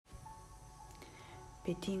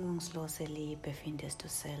Bedingungslose Liebe findest du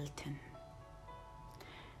selten.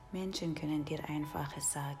 Menschen können dir einfach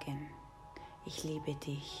sagen, ich liebe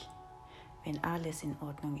dich, wenn alles in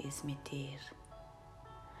Ordnung ist mit dir.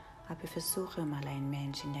 Aber versuche mal einen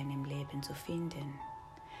Menschen in deinem Leben zu finden,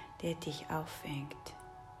 der dich auffängt,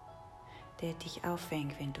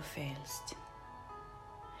 wenn du fällst.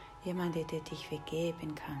 Jemand, der dich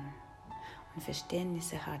vergeben kann und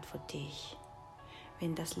Verständnisse hat für dich,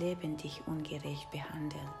 wenn das Leben dich ungerecht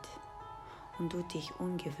behandelt und du dich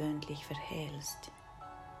ungewöhnlich verhältst.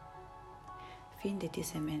 Finde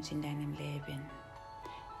diese Menschen in deinem Leben,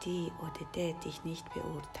 die oder der dich nicht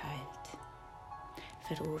beurteilt,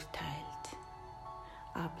 verurteilt,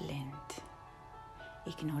 ablehnt,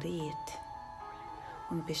 ignoriert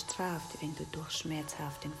und bestraft, wenn du durch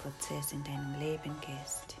schmerzhaften Prozess in deinem Leben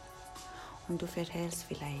gehst. Und du verhältst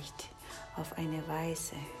vielleicht auf eine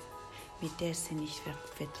Weise, mit der sie nicht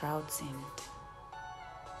vertraut sind.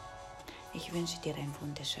 Ich wünsche dir einen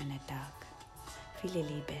wunderschönen Tag. Viele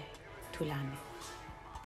Liebe, Tulane.